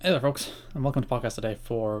Hey there, folks, and welcome to podcast today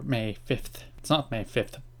for May 5th. It's not May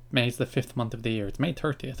 5th. May is the 5th month of the year. It's May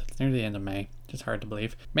 30th. It's nearly the end of May. Just hard to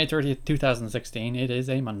believe. May 30th, 2016. It is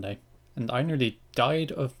a Monday. And I nearly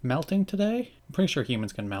died of melting today. I'm pretty sure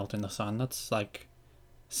humans can melt in the sun. That's like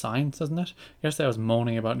science, isn't it? Yesterday I was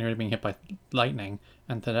moaning about nearly being hit by lightning.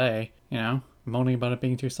 And today, moaning about it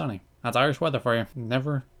being too sunny. That's Irish weather for you.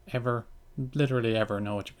 Never, ever, literally ever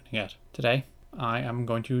know what you're going to get. Today, I am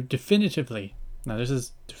going to definitively... Now this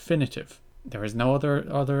is definitive. There is no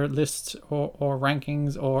other list or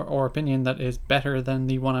rankings or opinion that is better than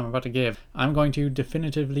the one I'm about to give. I'm going to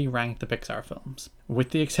definitively rank the Pixar films, with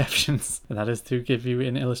the exceptions. That is to give you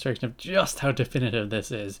an illustration of just how definitive this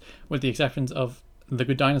is, with the exceptions of The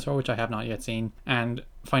Good Dinosaur, which I have not yet seen, and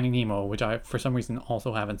Finding Nemo, which I for some reason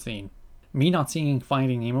also haven't seen. Me not seeing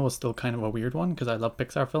Finding Nemo is still kind of a weird one because I love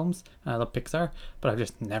Pixar films and I love Pixar, but I've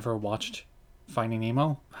just never watched Finding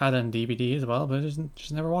Nemo. Had it on DVD as well, but I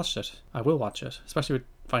just never watched it. I will watch it, especially with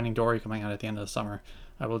Finding Dory coming out at the end of the summer.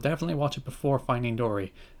 I will definitely watch it before Finding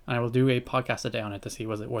Dory, and I will do a podcast a day on it to see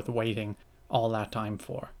was it worth waiting all that time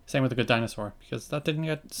for. Same with The Good Dinosaur, because that didn't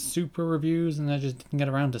get super reviews and I just didn't get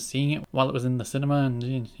around to seeing it while it was in the cinema,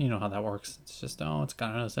 and you know how that works. It's just, it's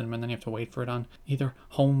gone out of the cinema and then you have to wait for it on either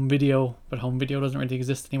home video, but home video doesn't really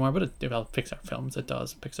exist anymore, but Pixar films, it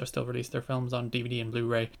does. Pixar still release their films on DVD and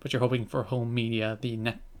Blu-ray, but you're hoping for home media, the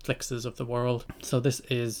Netflixes of the world. So this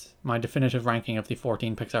is my definitive ranking of the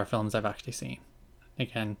 14 Pixar films I've actually seen.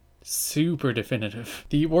 Again, super definitive.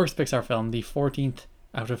 The worst Pixar film, the 14th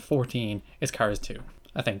out of 14, is Cars 2.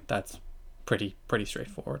 I think that's pretty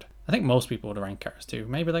straightforward. I think most people would rank Cars 2.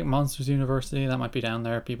 Maybe like Monsters University, that might be down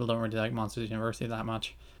there. People don't really like Monsters University that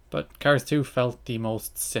much. But Cars 2 felt the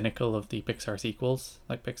most cynical of the Pixar sequels.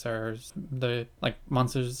 Like Monsters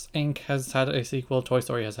Inc. has had a sequel, Toy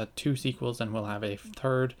Story has had 2 sequels and will have a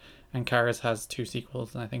third, and Cars has 2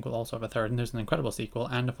 sequels and I think will also have a third, and there's an Incredible sequel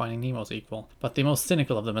and a Finding Nemo sequel. But the most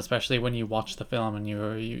cynical of them, especially when you watch the film and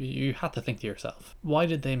you had to think to yourself, why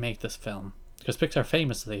did they make this film? Because Pixar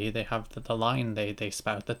famously, they have the line they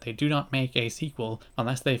spout that they do not make a sequel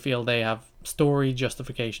unless they feel they have story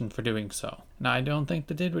justification for doing so. Now, I don't think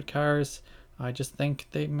they did with Cars. I just think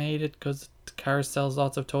they made it because Cars sells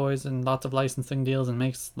lots of toys and lots of licensing deals and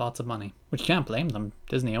makes lots of money. Which you can't blame them.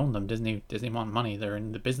 Disney owned them. Disney want money. They're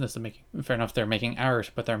in the business of making... Fair enough, they're making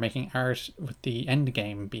art, but they're making art with the end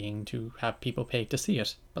game being to have people pay to see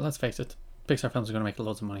it. But let's face it, Pixar films are going to make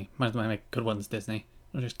loads of money. Might as well make good ones, Disney.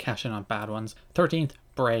 They'll just cash in on bad ones. 13th,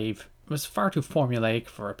 Brave. It was far too formulaic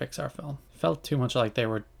for a Pixar film. Felt too much like they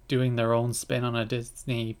were doing their own spin on a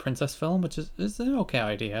Disney princess film, which is an okay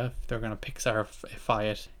idea if they're going to Pixarify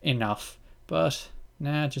it enough. But,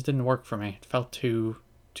 it just didn't work for me. It felt too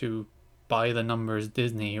by the numbers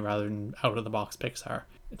Disney rather than out of the box Pixar.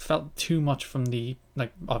 It felt too much from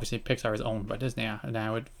obviously Pixar is owned by Disney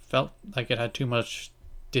now. It felt like it had too much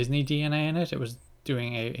Disney DNA in it. It was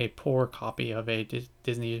doing a poor copy of a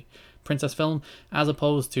Disney princess film as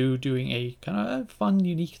opposed to doing a kind of fun,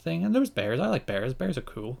 unique thing. And there was bears. I like bears. Bears are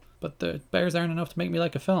cool. But the bears aren't enough to make me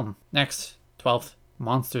like a film. Next, 12th,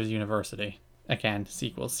 Monsters University. Again,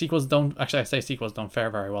 sequels. Sequels don't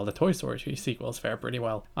fare very well. The Toy Story 2 sequels fare pretty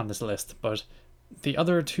well on this list, but the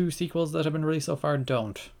other 2 sequels that have been released so far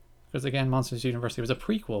don't. Because again, Monsters University was a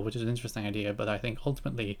prequel, which is an interesting idea, but I think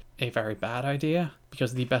ultimately a very bad idea.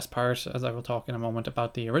 Because the best part, as I will talk in a moment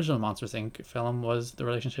about the original Monsters Inc. film, was the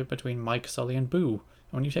relationship between Mike, Sully, and Boo. And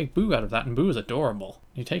when you take Boo out of that, and Boo is adorable,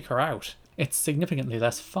 you take her out, it's significantly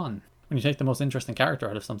less fun. When you take the most interesting character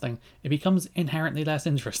out of something, it becomes inherently less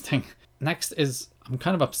interesting. Next is, I'm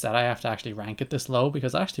kind of upset I have to actually rank it this low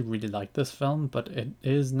because I actually really like this film, but it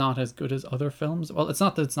is not as good as other films. Well, it's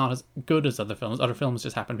not that it's not as good as other films. Other films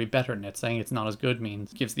just happen to be better than it. Saying it's not as good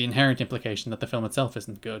gives the inherent implication that the film itself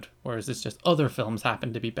isn't good, whereas it's just other films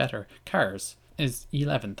happen to be better. Cars is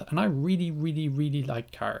 11th, and I really, really, really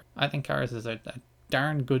like Cars. I think Cars is a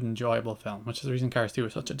darn good, enjoyable film, which is the reason Cars 2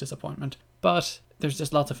 was such a disappointment. But there's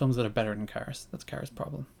just lots of films that are better than Cars. That's Cars'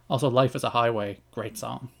 problem. Also, Life is a Highway, great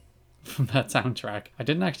song from that soundtrack.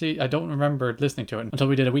 I don't remember listening to it until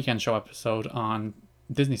we did a weekend show episode on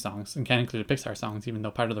Disney songs, and Ken included Pixar songs, even though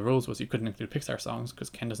part of the rules was you couldn't include Pixar songs because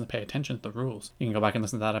Ken doesn't pay attention to the rules. You can go back and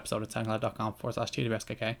listen to that episode at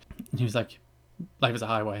soundcloud.com/TWSKK. And he was like, Life is a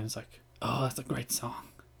Highway, and it's like, oh, that's a great song.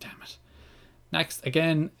 Damn it. Next,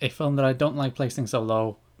 again, a film that I don't like placing so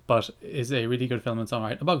low, but is a really good film in its own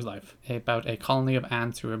right, A Bug's Life, about a colony of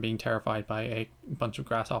ants who are being terrified by a bunch of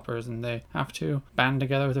grasshoppers, and they have to band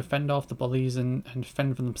together to fend off the bullies and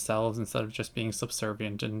fend for themselves instead of just being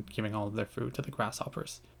subservient and giving all of their food to the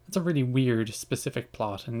grasshoppers. It's a really weird, specific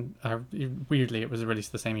plot, and weirdly it was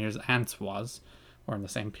released the same year as Ants was, or in the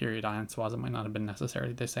same period Ants was. It might not have been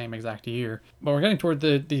necessarily the same exact year. But we're getting toward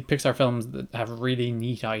the Pixar films that have really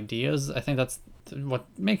neat ideas. I think that's what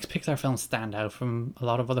makes Pixar films stand out from a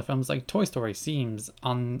lot of other films. Like Toy Story seems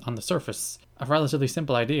on the surface a relatively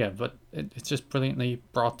simple idea, but it's just brilliantly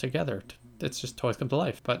brought together. It's just toys come to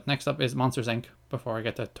life. But next up is Monsters Inc. Before I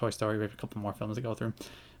get to Toy Story, we have a couple more films to go through.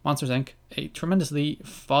 Monsters Inc., a tremendously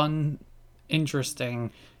fun,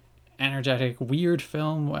 interesting, energetic, weird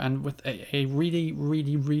film, and with a really,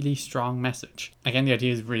 really, really strong message. Again, the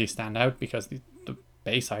ideas really stand out because the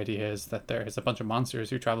base idea is that there is a bunch of monsters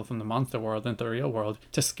who travel from the monster world into the real world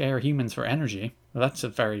to scare humans for energy. Well, that's a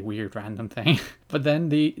very weird random thing. But then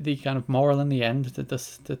the kind of moral in the end, the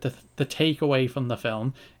takeaway from the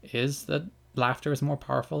film is that laughter is more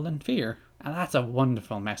powerful than fear. And that's a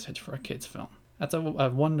wonderful message for a kid's film. That's a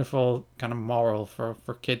wonderful kind of moral for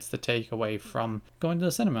kids to take away from going to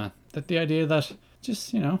the cinema. That the idea that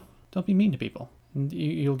just, don't be mean to people. And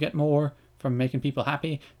you'll get more from making people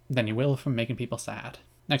happy than you will from making people sad.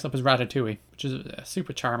 Next up is Ratatouille, which is a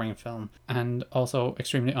super charming film and also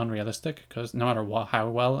extremely unrealistic because no matter how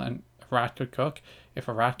well a rat could cook, if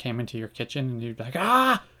a rat came into your kitchen and you'd be like,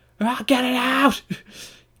 get it out!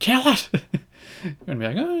 Kill it! You're going to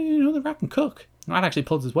be like, the rat can cook. The rat actually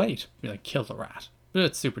pulls his weight. You'd be like, kill the rat. But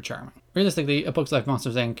it's super charming. Realistically, A Bug's Life,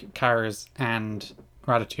 Monsters Inc., Cars, and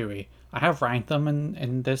Ratatouille, I have ranked them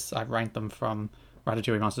in this. I've ranked them from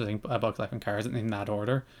Ratatouille, Monsters Inc., A Bug's Life, and Cars in that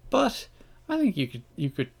order. But I think you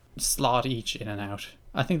could slot each in and out.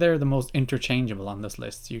 I think they're the most interchangeable on this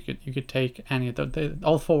list. You could take any of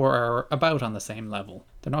all four are about on the same level.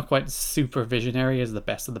 They're not quite super visionary as the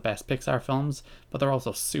best of the best Pixar films, but they're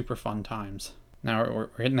also super fun times. Now we're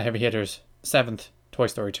hitting the heavy hitters. 7th, Toy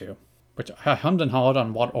Story 2. Which I hummed and hawed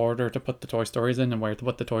on what order to put the Toy Stories in and where to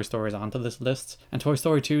put the Toy Stories onto this list. And Toy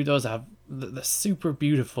Story 2 does have the super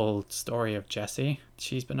beautiful story of Jessie.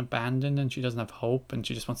 She's been abandoned and she doesn't have hope and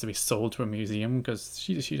she just wants to be sold to a museum because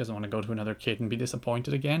she doesn't want to go to another kid and be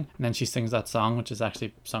disappointed again. And then she sings that song, which is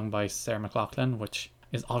actually sung by Sarah McLachlan, which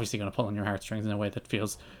is obviously going to pull on your heartstrings in a way that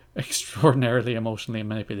feels extraordinarily emotionally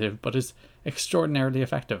manipulative, but is extraordinarily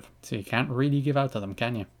effective. So you can't really give out to them,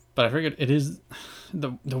 can you? But I figured it is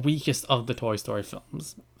the weakest of the Toy Story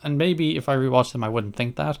films. And maybe if I rewatched them, I wouldn't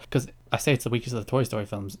think that. Because I say it's the weakest of the Toy Story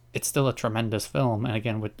films. It's still a tremendous film. And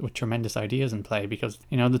again, with tremendous ideas in play. Because,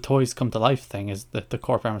 the toys come to life thing is the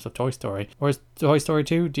core premise of Toy Story. Whereas Toy Story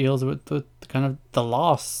 2 deals with the kind of the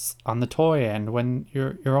loss on the toy end when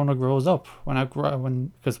your owner grows up.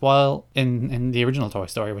 Because while in the original Toy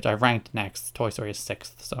Story, which I ranked next, Toy Story is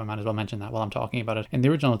 6th. So I might as well mention that while I'm talking about it. In the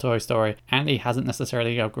original Toy Story, Andy hasn't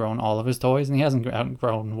necessarily outgrown all of his toys. And he hasn't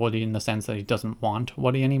outgrown Woody in the sense that he doesn't want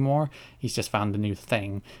Woody anymore. He's just found a new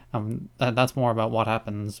thing. That's more about what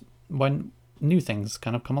happens when new things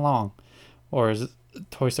kind of come along. Whereas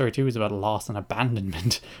Toy Story 2 is about loss and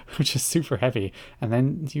abandonment, which is super heavy. And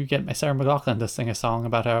then you get Sarah McLachlan to sing a song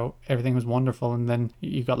about how everything was wonderful and then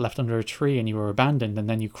you got left under a tree and you were abandoned, and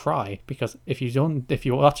then you cry. Because if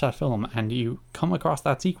you watch that film and you come across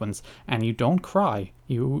that sequence and you don't cry,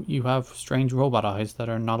 you have strange robot eyes that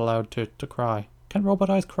are not allowed to cry. Can robot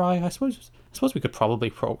eyes cry? I suppose we could probably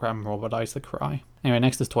program robot eyes to cry. Anyway,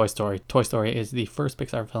 next is Toy Story. Toy Story is the first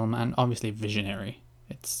Pixar film and obviously visionary.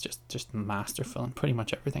 It's just masterful in pretty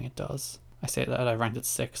much everything it does. I say that I ranked it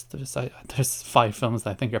 6th. There's 5 films that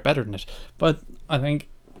I think are better than it. But I think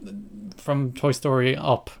from Toy Story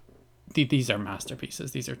up, these are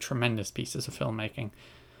masterpieces. These are tremendous pieces of filmmaking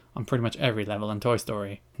on pretty much every level in Toy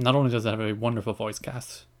Story. Not only does it have a wonderful voice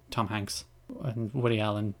cast, Tom Hanks and Woody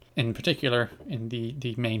Allen in particular in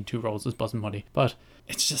the main 2 roles as Buzz and Woody, but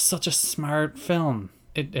it's just such a smart film.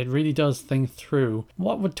 It really does think through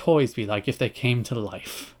what would toys be like if they came to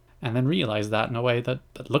life, and then realize that in a way that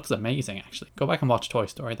looks amazing. Actually, go back and watch Toy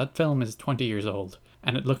Story. That film is 20 years old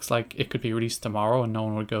and it looks like it could be released tomorrow and no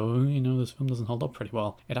one would go, this film doesn't hold up pretty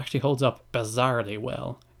well. It actually holds up bizarrely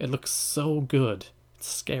well. It looks so good. It's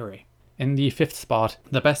scary. In the 5th spot,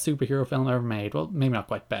 the best superhero film ever made. Well, maybe not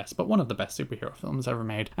quite best, but one of the best superhero films ever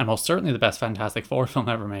made, and most certainly the best Fantastic Four film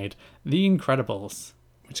ever made, The Incredibles,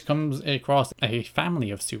 which comes across a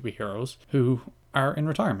family of superheroes who are in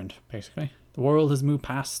retirement, basically. The world has moved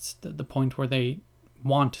past the point where they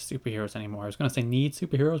want superheroes anymore. I was going to say need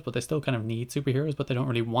superheroes, but they still kind of need superheroes, but they don't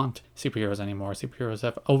really want superheroes anymore. Superheroes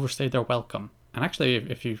have overstayed their welcome. And actually,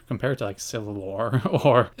 if you compare it to like Civil War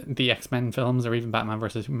or the X-Men films or even Batman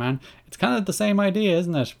vs. Superman, it's kind of the same idea,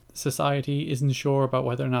 isn't it? Society isn't sure about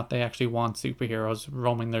whether or not they actually want superheroes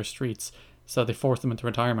roaming their streets. So they force them into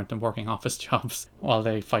retirement and working office jobs while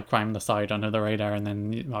they fight crime on the side under the radar, and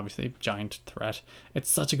then obviously giant threat.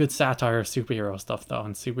 It's such a good satire of superhero stuff though,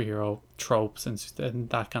 and superhero tropes and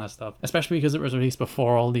that kind of stuff. Especially because it was released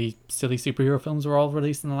before all the silly superhero films were all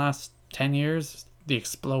released in the last 10 years. The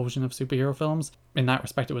explosion of superhero films. In that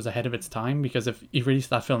respect, it was ahead of its time, because if you released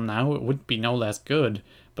that film now, it would be no less good,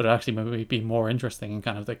 but it actually maybe be more interesting in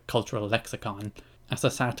kind of the cultural lexicon as a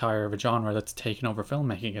satire of a genre that's taken over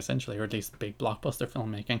filmmaking, essentially, or at least big blockbuster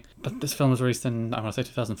filmmaking. But this film was released in, I want to say,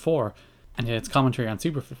 2004, and yet its commentary on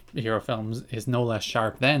superhero films is no less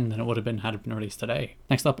sharp then than it would have been had it been released today.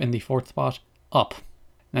 Next up in the fourth spot, Up.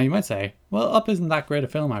 Now you might say, well, Up isn't that great a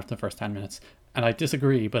film after the first 10 minutes. And I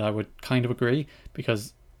disagree, but I would kind of agree,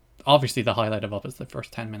 because obviously the highlight of Up is the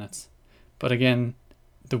first 10 minutes. But again,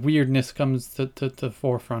 the weirdness comes to the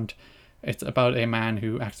forefront. It's about a man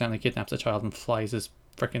who accidentally kidnaps a child and flies his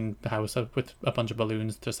freaking house up with a bunch of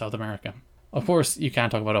balloons to South America. Of course, you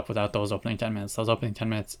can't talk about Up without those opening 10 minutes. Those opening 10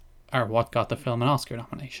 minutes are what got the film an Oscar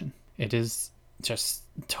nomination. It is just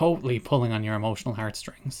totally pulling on your emotional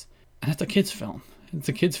heartstrings. And it's a kid's film. It's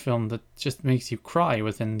a kid's film that just makes you cry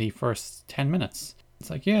within the first 10 minutes.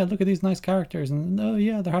 It's like, yeah, look at these nice characters, and oh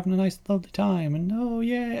yeah, they're having a nice lovely time, and oh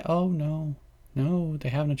yeah, oh no, they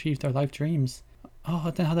haven't achieved their life dreams.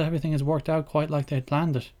 Oh, now that everything has worked out quite like they'd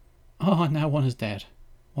planned it. Oh, and now one is dead,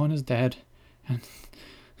 and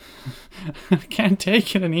I can't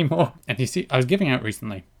take it anymore. And you see, I was giving out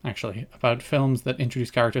recently, actually, about films that introduce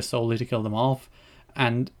characters solely to kill them off,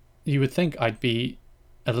 and you would think I'd be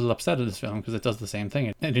a little upset at this film because it does the same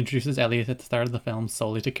thing. It introduces Elliot at the start of the film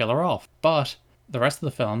solely to kill her off. But the rest of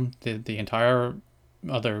the film, the entire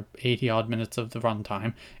other 80 odd minutes of the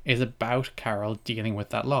runtime, is about Carol dealing with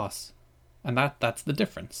that loss. And that's the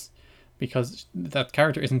difference. Because that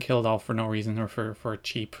character isn't killed off for no reason or for a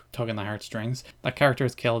cheap tug in the heartstrings. That character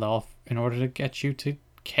is killed off in order to get you to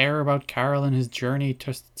care about Carol and his journey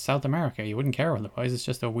to South America. You wouldn't care otherwise. It's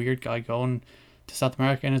just a weird guy going to South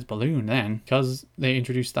America in his balloon then, because they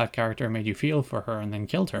introduced that character and made you feel for her and then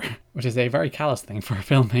killed her, which is a very callous thing for a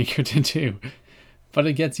filmmaker to do. But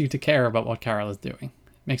it gets you to care about what Carol is doing.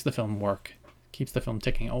 Makes the film work. Keeps the film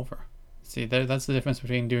ticking over. See, that's the difference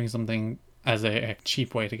between doing something as a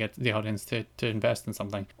cheap way to get the audience to invest in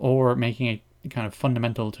something, or making it kind of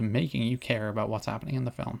fundamental to making you care about what's happening in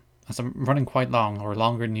the film. As I'm running quite long, or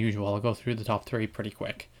longer than usual, I'll go through the top three pretty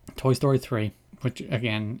quick. Toy Story 3,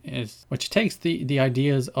 which takes the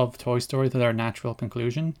ideas of Toy Story to their natural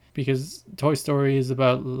conclusion, because Toy Story is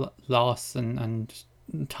about loss and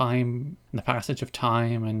time, the passage of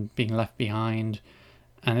time and being left behind,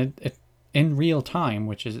 and it in real time,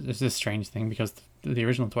 which is this strange thing, because the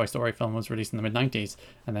original Toy Story film was released in the mid-90s,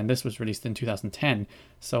 and then this was released in 2010,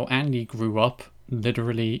 so Andy grew up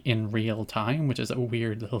literally in real time, which is a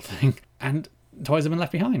weird little thing, and toys have been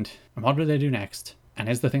left behind. And what do they do next? And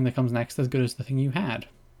is the thing that comes next as good as the thing you had?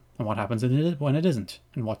 And what happens when it isn't?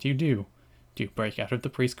 And what do you do? Do you break out of the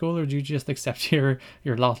preschool, or do you just accept your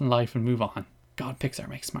lot in life and move on? God, Pixar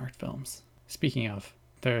makes smart films. Speaking of,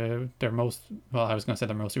 their most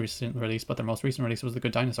recent release, but their most recent release was The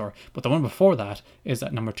Good Dinosaur. But the one before that is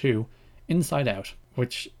at number 2, Inside Out,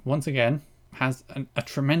 which once again has a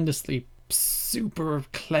tremendously super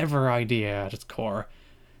clever idea at its core.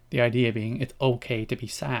 The idea being it's okay to be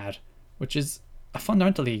sad, which is a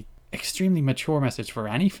fundamentally extremely mature message for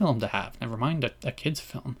any film to have, never mind a kid's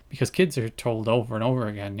film, because kids are told over and over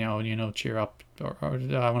again, cheer up, or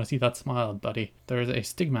I want to see that smile, buddy. There's a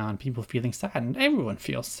stigma on people feeling sad, and everyone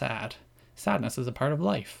feels sad. Sadness is a part of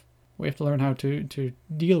life. We have to learn how to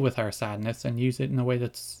deal with our sadness and use it in a way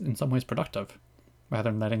that's in some ways productive, rather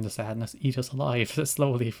than letting the sadness eat us alive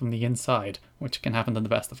slowly from the inside, which can happen to the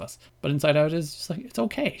best of us. But Inside Out is just like, it's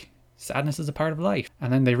okay. Sadness is a part of life.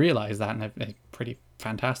 And then they realize that in a pretty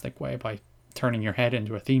fantastic way by turning your head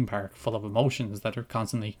into a theme park full of emotions that are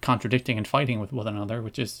constantly contradicting and fighting with one another,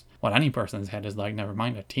 which is what any person's head is like, never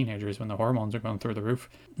mind a teenager's when the hormones are going through the roof.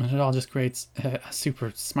 And it all just creates a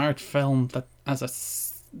super smart film that has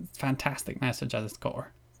a fantastic message at its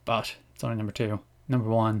core. But it's only number 2. Number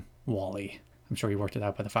 1, WALL-E. I'm sure you worked it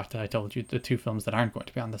out by the fact that I told you the 2 films that aren't going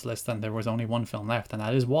to be on this list, and there was only 1 film left, and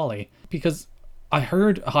that is WALL-E. Because I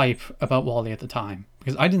heard hype about WALL-E at the time,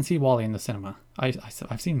 because I didn't see WALL-E in the cinema.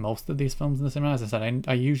 I've seen most of these films in the cinema. As I said,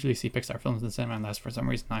 I usually see Pixar films in the cinema, unless for some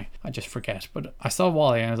reason I just forget. But I saw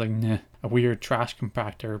WALL-E and I was like, nah, a weird trash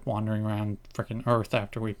compactor wandering around freaking Earth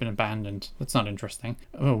after we've been abandoned. That's not interesting.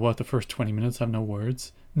 Oh, what, the first 20 minutes have no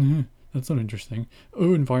words? Nah, that's not interesting.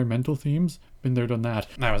 Oh, environmental themes? Been there, done that.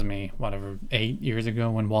 That was me, 8 years ago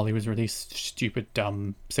when WALL-E was released. Stupid,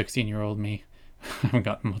 dumb, 16-year-old me. I haven't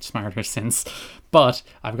gotten much smarter since, but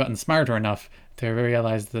I've gotten smarter enough to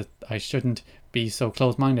realize that I shouldn't be so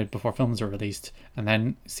close-minded before films are released, and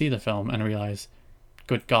then see the film and realize,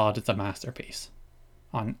 good God, it's a masterpiece.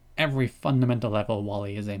 On every fundamental level,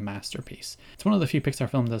 WALL-E is a masterpiece. It's one of the few Pixar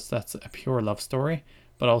films that's a pure love story,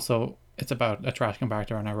 but also it's about a trash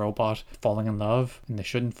compactor and a robot falling in love, and they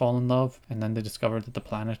shouldn't fall in love, and then they discover that the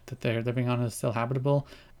planet that they're living on is still habitable.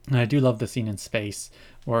 And I do love the scene in space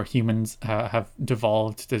where humans have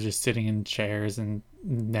devolved to just sitting in chairs and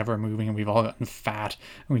never moving, and we've all gotten fat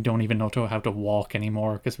and we don't even know how to walk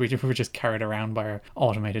anymore because we're just carried around by our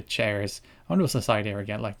automated chairs. I wonder if society ever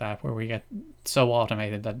get like that, where we get so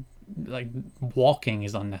automated that like walking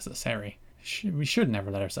is unnecessary. We should never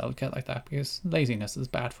let ourselves get like that, because laziness is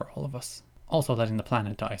bad for all of us. Also, letting the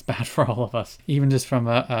planet die is bad for all of us. Even just from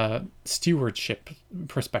a stewardship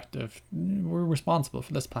perspective, we're responsible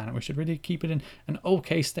for this planet. We should really keep it in an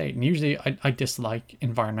okay state. And usually I dislike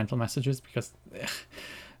environmental messages because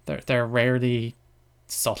they're rarely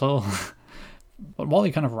subtle. But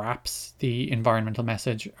WALL-E kind of wraps the environmental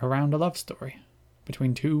message around a love story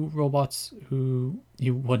between two robots who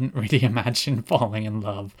you wouldn't really imagine falling in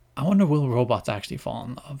love. I wonder, will robots actually fall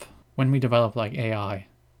in love? When we develop like AI,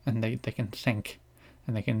 and they can think,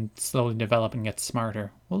 and they can slowly develop and get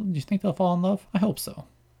smarter, well, do you think they'll fall in love? I hope so.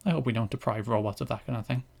 I hope we don't deprive robots of that kind of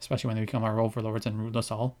thing, especially when they become our overlords and rule us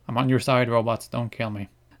all. I'm on your side, robots, don't kill me.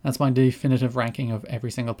 That's my definitive ranking of every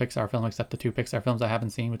single Pixar film except the 2 Pixar films I haven't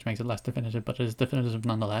seen, which makes it less definitive, but it is definitive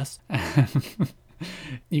nonetheless.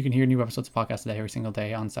 You can hear new episodes of podcasts today every single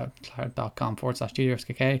day on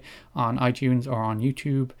soundcloud.com/GDRSKK, on iTunes or on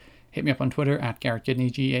YouTube. Hit me up on Twitter at Garrett Kidney,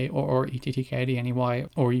 GARRETTKIDNEY,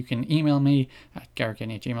 or you can email me at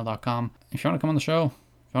garrettkidney@gmail.com. If you want to come on the show, if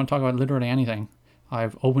you want to talk about literally anything,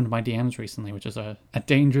 I've opened my DMs recently, which is a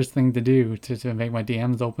dangerous thing to do, to make my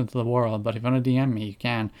DMs open to the world. But if you want to DM me, you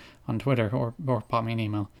can on Twitter or pop me an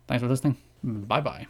email. Thanks for listening. Bye-bye.